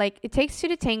that. Like, it takes two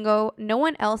to tango. No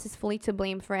one else is fully to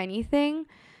blame for anything.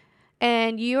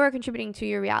 And you are contributing to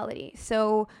your reality.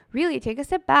 So really take a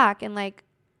step back and, like,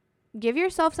 give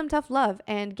yourself some tough love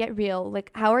and get real.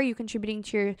 Like, how are you contributing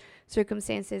to your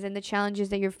circumstances and the challenges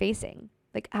that you're facing?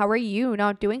 Like, how are you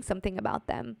not doing something about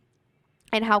them?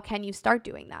 And how can you start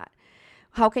doing that?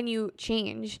 How can you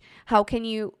change? How can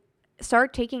you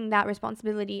start taking that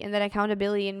responsibility and that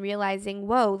accountability and realizing,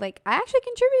 whoa, like I actually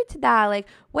contributed to that. Like,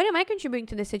 what am I contributing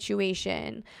to the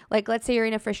situation? Like, let's say you're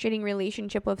in a frustrating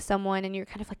relationship with someone and you're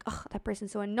kind of like, oh, that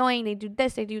person's so annoying. They do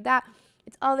this, they do that.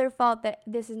 It's all their fault that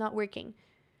this is not working.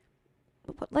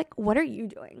 But like, what are you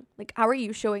doing? Like, how are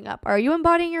you showing up? Are you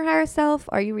embodying your higher self?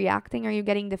 Are you reacting? Are you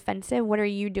getting defensive? What are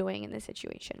you doing in this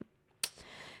situation?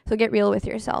 So get real with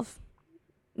yourself.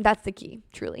 That's the key,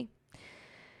 truly.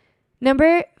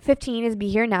 Number 15 is be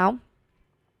here now.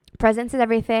 Presence is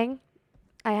everything.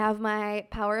 I have my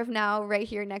Power of Now right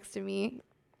here next to me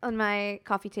on my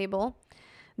coffee table.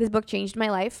 This book changed my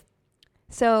life.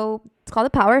 So it's called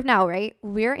The Power of Now, right?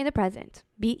 We're in the present.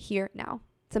 Be here now.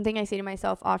 Something I say to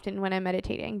myself often when I'm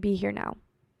meditating. Be here now.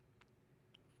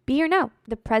 Be here now.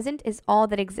 The present is all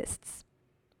that exists.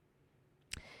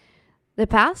 The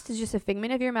past is just a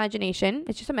figment of your imagination.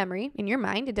 It's just a memory in your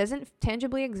mind. It doesn't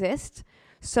tangibly exist.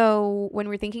 So when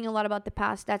we're thinking a lot about the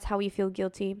past, that's how we feel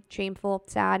guilty, shameful,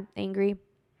 sad, angry.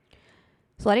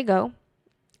 So let it go.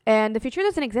 And the future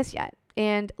doesn't exist yet.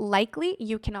 And likely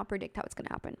you cannot predict how it's going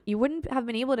to happen. You wouldn't have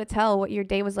been able to tell what your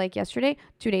day was like yesterday,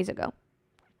 2 days ago.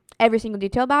 Every single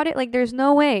detail about it, like there's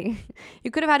no way.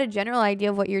 You could have had a general idea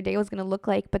of what your day was going to look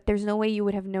like, but there's no way you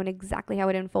would have known exactly how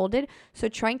it unfolded. So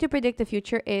trying to predict the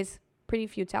future is pretty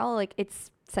futile. Like it's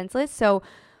senseless. So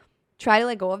try to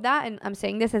let go of that. And I'm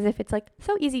saying this as if it's like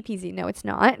so easy peasy. No, it's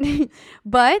not.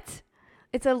 But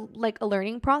it's a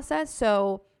learning process.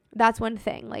 So that's one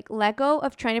thing. Like let go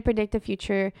of trying to predict the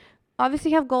future.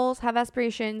 Obviously have goals, have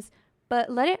aspirations,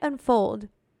 but let it unfold.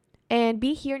 And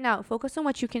be here now. Focus on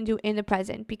what you can do in the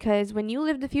present. Because when you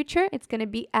live the future, it's going to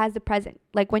be as the present.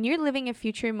 Like when you're living a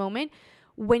future moment,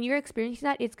 when you're experiencing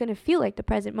that, it's going to feel like the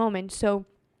present moment. So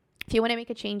if you want to make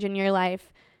a change in your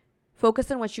life, focus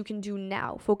on what you can do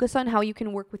now. Focus on how you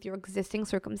can work with your existing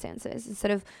circumstances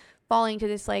instead of falling to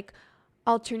this like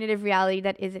alternative reality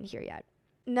that isn't here yet.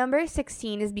 Number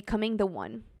 16 is becoming the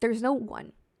one. There's no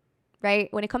one.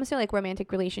 Right? When it comes to like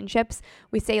romantic relationships,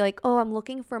 we say like, oh, I'm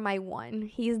looking for my one.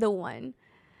 He's the one.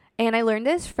 And I learned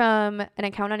this from an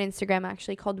account on Instagram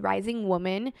actually called Rising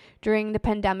Woman. During the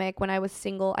pandemic, when I was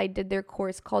single, I did their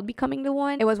course called Becoming the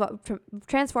One. It was what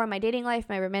transformed my dating life,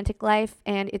 my romantic life.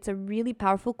 And it's a really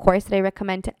powerful course that I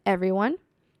recommend to everyone.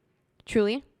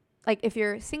 Truly. Like if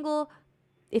you're single,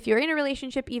 if you're in a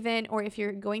relationship even, or if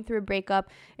you're going through a breakup,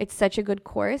 it's such a good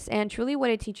course. And truly what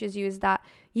it teaches you is that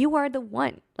you are the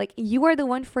one. Like you are the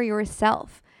one for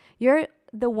yourself. You're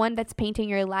the one that's painting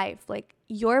your life. Like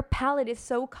your palette is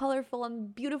so colorful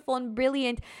and beautiful and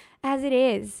brilliant as it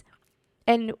is.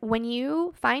 And when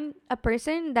you find a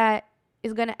person that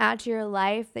is going to add to your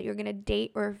life, that you're going to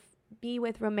date or be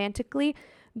with romantically,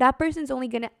 that person's only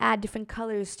going to add different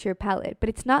colors to your palette, but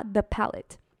it's not the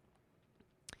palette.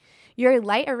 Your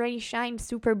light already shines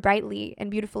super brightly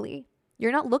and beautifully.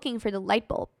 You're not looking for the light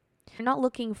bulb. You're not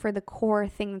looking for the core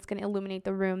thing that's going to illuminate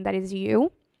the room. That is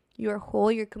you. You're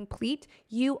whole. You're complete.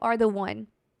 You are the one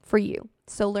for you.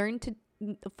 So learn to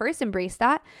first embrace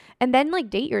that and then like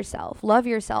date yourself. Love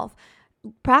yourself.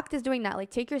 Practice doing that.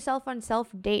 Like take yourself on self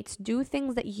dates. Do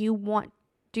things that you want.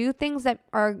 Do things that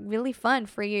are really fun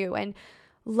for you and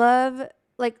love.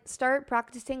 Like start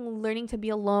practicing learning to be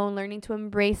alone, learning to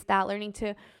embrace that, learning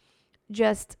to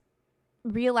just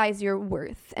realize your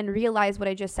worth and realize what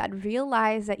I just said.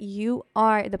 Realize that you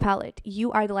are the palette.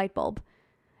 You are the light bulb.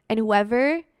 And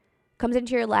whoever comes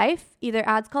into your life either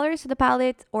adds colors to the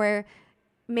palette or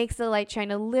makes the light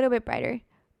shine a little bit brighter,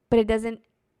 but it doesn't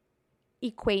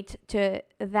equate to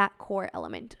that core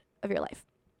element of your life.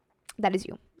 That is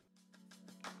you.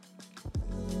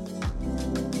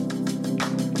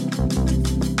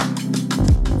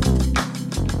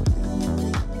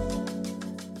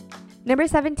 Number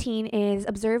 17 is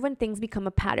observe when things become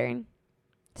a pattern.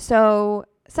 So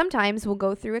sometimes we'll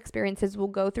go through experiences, we'll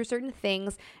go through certain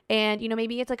things, and,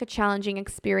 maybe it's like a challenging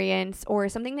experience or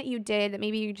something that you did that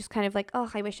maybe you just kind of like, oh,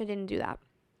 I wish I didn't do that.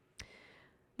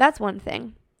 That's one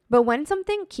thing. But when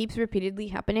something keeps repeatedly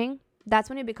happening, that's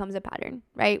when it becomes a pattern,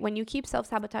 right? When you keep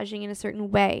self-sabotaging in a certain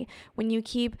way, when you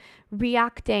keep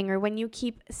reacting, or when you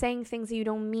keep saying things that you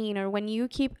don't mean, or when you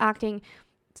keep acting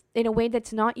in a way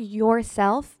that's not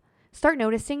yourself, start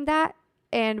noticing that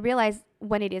and realize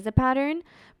when it is a pattern,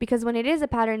 because when it is a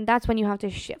pattern, that's when you have to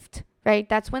shift, right?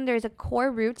 That's when there's a core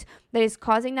root that is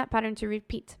causing that pattern to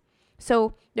repeat.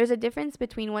 So there's a difference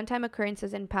between one-time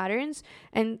occurrences and patterns,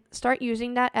 and start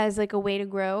using that as like a way to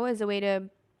grow, as a way to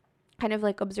kind of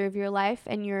like observe your life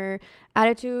and your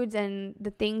attitudes and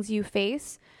the things you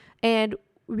face, and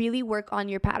really work on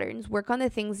your patterns, work on the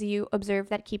things you observe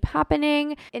that keep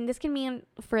happening. And this can mean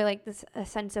for like this a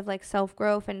sense of like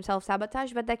self-growth and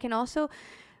self-sabotage, but that can also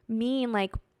mean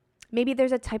like maybe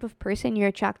there's a type of person you're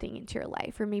attracting into your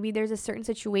life, or maybe there's a certain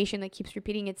situation that keeps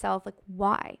repeating itself. Like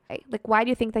why? Like why do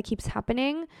you think that keeps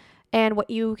happening, and what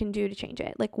you can do to change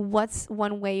it? Like what's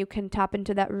one way you can tap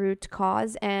into that root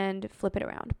cause and flip it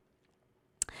around?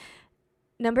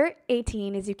 Number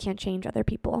 18 is you can't change other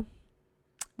people.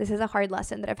 This is a hard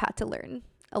lesson that I've had to learn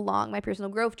along my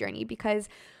personal growth journey, because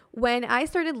when I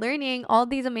started learning all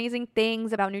these amazing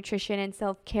things about nutrition and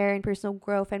self-care and personal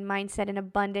growth and mindset and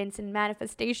abundance and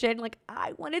manifestation, like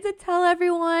I wanted to tell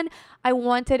everyone. I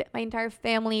wanted my entire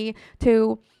family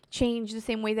to change the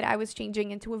same way that I was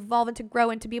changing, and to evolve and to grow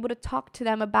and to be able to talk to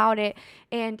them about it.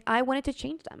 And I wanted to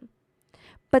change them.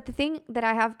 But the thing that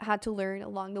I have had to learn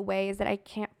along the way is that I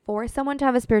can't force someone to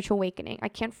have a spiritual awakening. I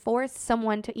can't force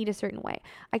someone to eat a certain way.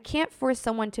 I can't force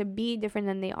someone to be different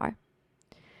than they are.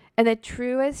 And the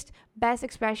truest, best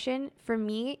expression for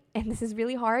me, and this is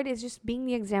really hard, is just being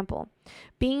the example.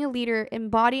 Being a leader,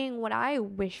 embodying what I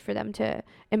wish for them to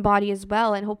embody as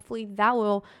well. And hopefully that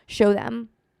will show them,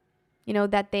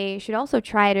 that they should also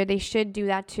try it, or they should do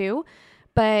that too.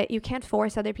 But you can't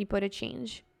force other people to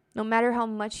change. No matter how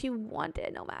much you want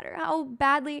it, no matter how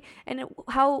badly and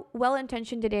how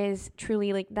well-intentioned it is,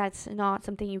 truly, like that's not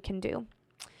something you can do.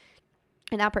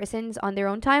 And that person's on their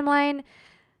own timeline.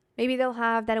 Maybe they'll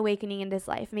have that awakening in this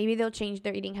life. Maybe they'll change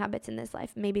their eating habits in this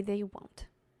life. Maybe they won't.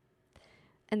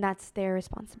 And that's their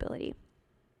responsibility,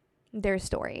 their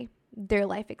story, their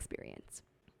life experience.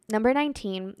 Number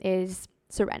 19 is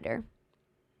surrender.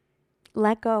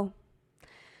 Let go.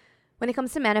 When it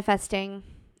comes to manifesting,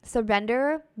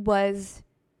 surrender was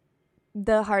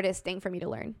the hardest thing for me to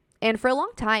learn. And for a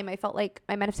long time, I felt like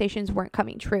my manifestations weren't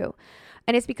coming true.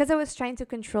 And it's because I was trying to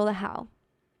control the how.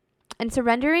 And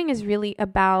surrendering is really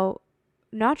about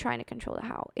not trying to control the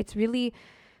how. It's really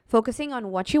focusing on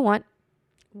what you want,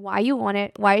 why you want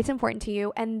it, why it's important to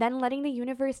you, and then letting the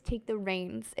universe take the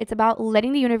reins. It's about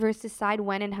letting the universe decide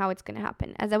when and how it's going to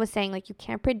happen. As I was saying, like you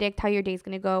can't predict how your day's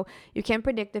going to go. You can't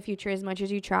predict the future as much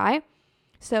as you try.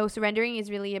 So surrendering is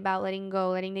really about letting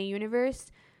go, letting the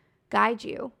universe guide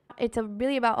you. It's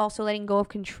really about also letting go of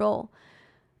control.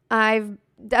 I've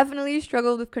definitely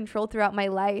struggled with control throughout my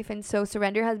life. And so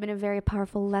surrender has been a very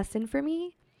powerful lesson for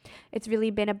me. It's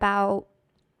really been about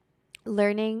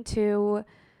learning to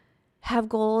have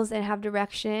goals and have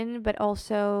direction, but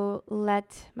also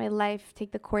let my life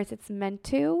take the course it's meant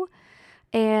to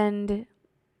and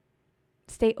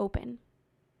stay open.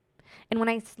 And when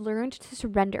I learned to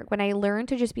surrender, when I learned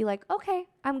to just be like, okay,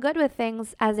 I'm good with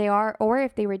things as they are, or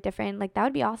if they were different, like that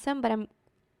would be awesome, but I'm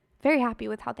very happy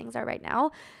with how things are right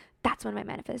now. That's when my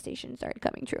manifestation started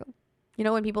coming true.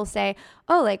 When people say,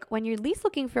 oh, like when you're least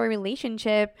looking for a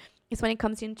relationship is when it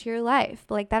comes into your life.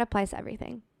 But like that applies to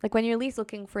everything. Like when you're least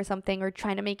looking for something or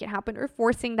trying to make it happen or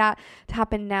forcing that to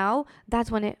happen now,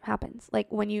 that's when it happens.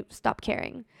 Like when you stop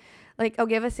caring. Like I'll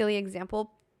give a silly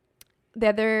example.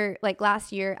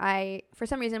 Last year, for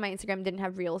some reason, my Instagram didn't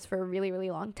have Reels for a really, really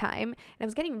long time. And I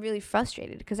was getting really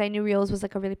frustrated because I knew Reels was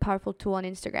like a really powerful tool on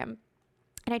Instagram.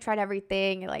 And I tried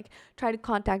everything. I tried to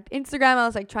contact Instagram. I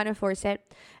was trying to force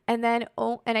it. And then,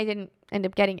 and I didn't end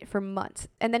up getting it for months.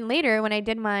 And then later, when I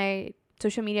did my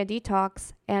social media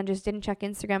detox and just didn't check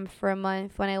Instagram for a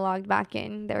month, when I logged back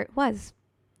in, there it was.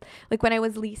 Like when I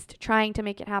was least trying to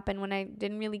make it happen, when I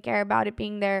didn't really care about it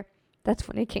being there, that's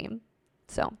when it came.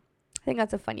 So I think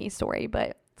that's a funny story,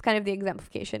 but it's kind of the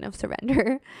exemplification of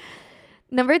surrender.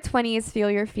 Number 20 is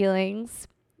feel your feelings.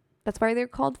 That's why they're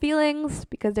called feelings,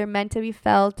 because they're meant to be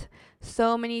felt.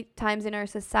 So many times in our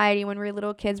society, when we're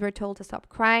little kids, we're told to stop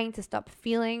crying, to stop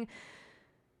feeling.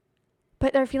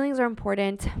 But our feelings are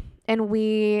important, and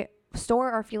we store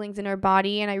our feelings in our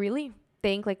body. And I really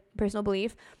think, personal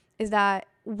belief, is that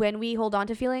when we hold on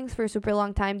to feelings for a super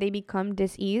long time, they become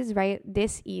dis-ease, right?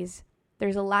 Dis-ease.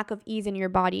 There's a lack of ease in your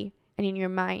body and in your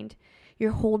mind. You're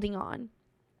holding on.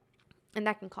 And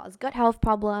that can cause gut health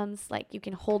problems. You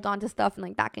can hold on to stuff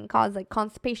and that can cause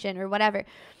constipation or whatever.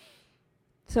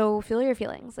 So feel your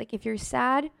feelings. If you're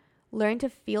sad, learn to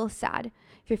feel sad.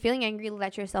 If you're feeling angry,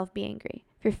 let yourself be angry.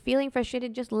 If you're feeling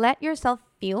frustrated, just let yourself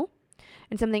feel.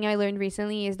 And something I learned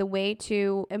recently is the way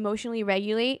to emotionally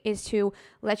regulate is to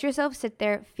let yourself sit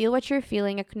there, feel what you're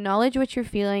feeling, acknowledge what you're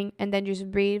feeling, and then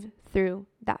just breathe through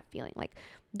that feeling.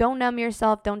 Don't numb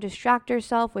yourself. Don't distract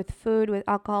yourself with food, with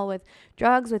alcohol, with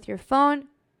drugs, with your phone.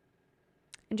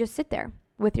 And just sit there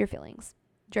with your feelings.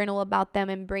 Journal about them,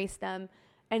 embrace them,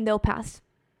 and they'll pass.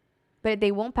 But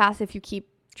they won't pass if you keep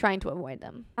trying to avoid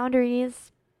them.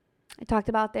 Boundaries. I talked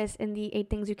about this in the 8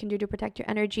 things you can do to protect your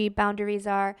energy. Boundaries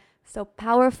are so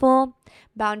powerful.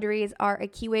 Boundaries are a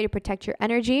key way to protect your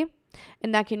energy.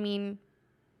 And that can mean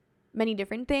many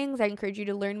different things. I encourage you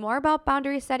to learn more about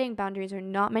boundary setting. Boundaries are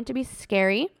not meant to be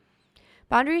scary.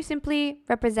 Boundaries simply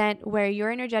represent where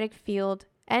your energetic field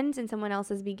ends and someone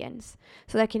else's begins.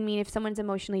 So that can mean if someone's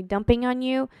emotionally dumping on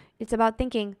you, it's about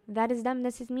thinking, that is them,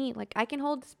 this is me. Like, I can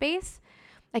hold space,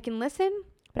 I can listen,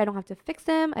 but I don't have to fix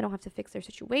them. I don't have to fix their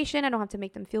situation. I don't have to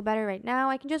make them feel better right now.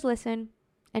 I can just listen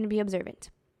and be observant.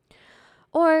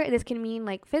 Or this can mean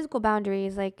like physical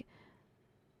boundaries, like,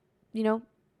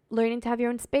 learning to have your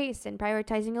own space and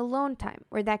prioritizing alone time.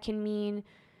 Or that can mean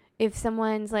if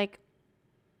someone's like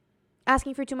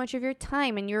asking for too much of your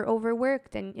time and you're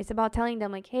overworked, and it's about telling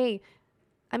them like, hey,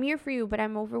 I'm here for you, but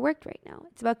I'm overworked right now.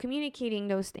 It's about communicating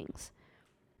those things.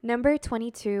 Number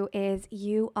 22 is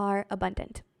you are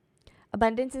abundant.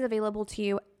 Abundance is available to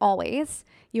you always.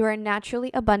 You are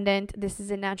naturally abundant. This is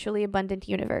a naturally abundant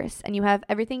universe, and you have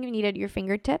everything you need at your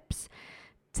fingertips.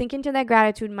 Sink into that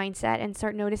gratitude mindset and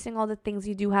start noticing all the things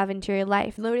you do have into your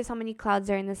life. Notice how many clouds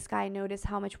are in the sky. Notice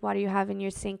how much water you have in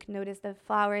your sink. Notice the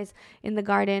flowers in the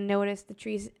garden. Notice the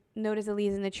trees. Notice the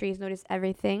leaves in the trees. Notice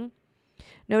everything.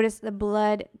 Notice the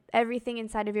blood, everything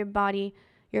inside of your body,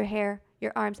 your hair,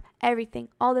 your arms, everything,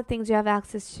 all the things you have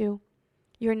access to.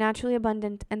 You're naturally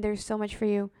abundant, and there's so much for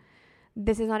you.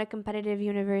 This is not a competitive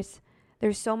universe.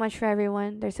 There's so much for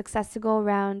everyone. There's success to go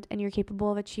around, and you're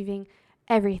capable of achieving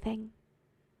everything.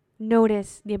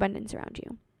 Notice the abundance around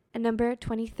you. And number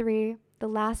 23, the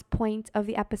last point of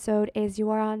the episode, is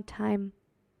you are on time.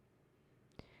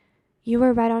 You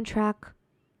are right on track.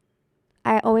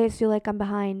 I always feel like I'm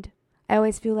behind. I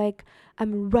always feel like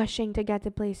I'm rushing to get to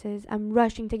places. I'm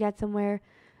rushing to get somewhere.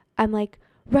 I'm like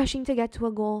rushing to get to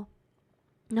a goal.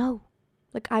 No,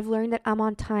 like I've learned that I'm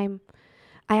on time.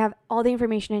 I have all the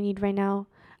information I need right now.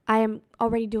 I am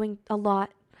already doing a lot,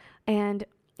 and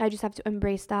I just have to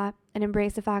embrace that and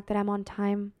embrace the fact that I'm on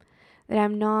time, that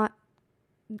I'm not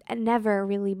never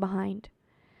really behind.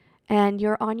 And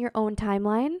you're on your own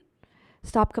timeline.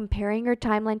 Stop comparing your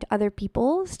timeline to other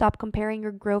people. Stop comparing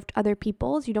your growth to other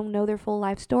people's. You don't know their full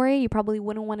life story. You probably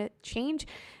wouldn't want to change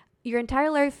your entire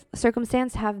life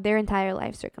circumstance, have their entire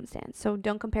life circumstance. So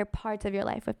don't compare parts of your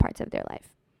life with parts of their life.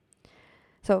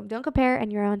 So don't compare,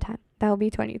 and you're on time. That will be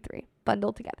 23,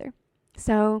 bundled together.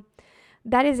 So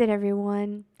that is it,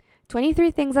 everyone.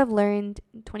 23 things I've learned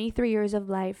in 23 years of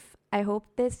life. I hope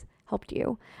this helped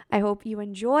you. I hope you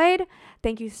enjoyed.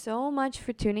 Thank you so much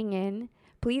for tuning in.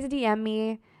 Please DM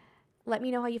me. Let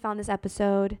me know how you found this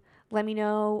episode. Let me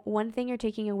know one thing you're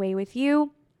taking away with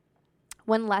you,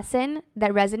 one lesson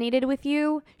that resonated with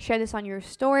you. Share this on your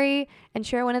story and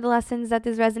share one of the lessons that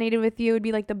this resonated with you. It would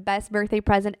be like the best birthday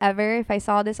present ever if I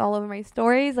saw this all over my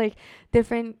stories, like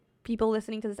different people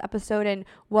listening to this episode and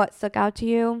what stuck out to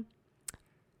you.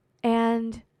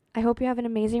 And I hope you have an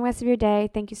amazing rest of your day.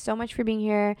 Thank you so much for being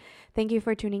here. Thank you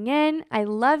for tuning in. I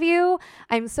love you.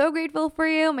 I'm so grateful for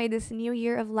you. May this new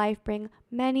year of life bring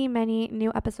many, many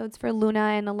new episodes for Luna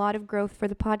and a lot of growth for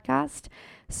the podcast.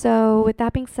 So with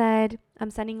that being said,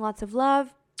 I'm sending lots of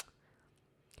love.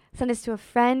 Send this to a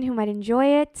friend who might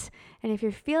enjoy it. And if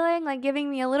you're feeling like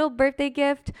giving me a little birthday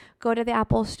gift, go to the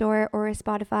Apple Store or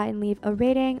Spotify and leave a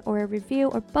rating or a review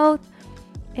or both.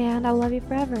 And I'll love you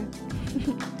forever.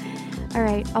 All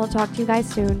right, I'll talk to you guys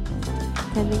soon.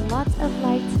 Sending lots of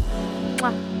light.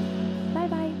 Mwah.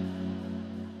 Bye-bye.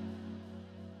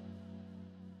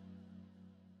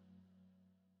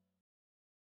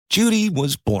 Judy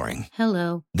was boring.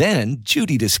 Hello. Then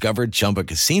Judy discovered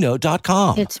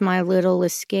ChumbaCasino.com. It's my little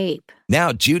escape.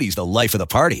 Now Judy's the life of the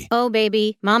party. Oh,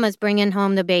 baby, mama's bringing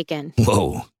home the bacon.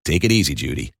 Whoa, take it easy,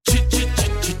 Judy.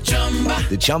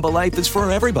 The Chumba life is for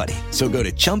everybody. So go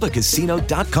to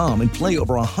ChumbaCasino.com and play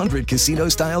over 100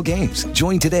 casino-style games.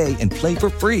 Join today and play for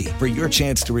free for your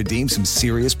chance to redeem some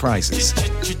serious prizes.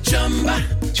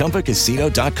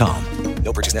 ChumbaCasino.com.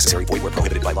 No purchase necessary. Void where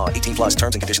prohibited by law. 18+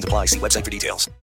 terms and conditions apply. See website for details.